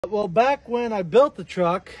Well, back when I built the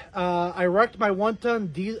truck, I wrecked my one-ton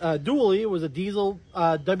dually. It was a diesel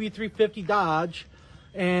W350 Dodge,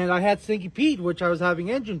 and I had Stinky Pete, which I was having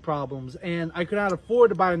engine problems, and I could not afford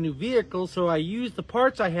to buy a new vehicle, so I used the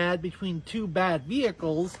parts I had between two bad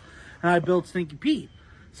vehicles, and I built Stinky Pete.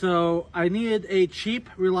 So I needed a cheap,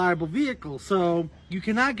 reliable vehicle. So you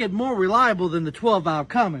cannot get more reliable than the 12-valve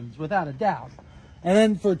Cummins, without a doubt. And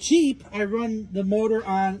then for cheap, I run the motor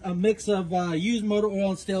on a mix of used motor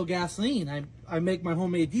oil and stale gasoline. I make my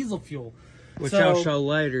homemade diesel fuel. Which I'll show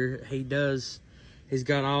later. He's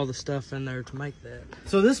got all the stuff in there to make that.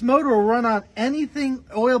 So this motor will run on anything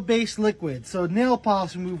oil-based liquid. So nail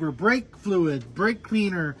polish remover, brake fluid, brake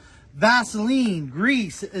cleaner, Vaseline,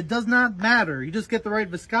 grease. It does not matter. You just get the right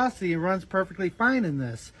viscosity. It runs perfectly fine in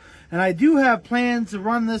this. And I do have plans to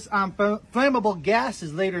run this on flammable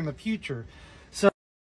gases later in the future.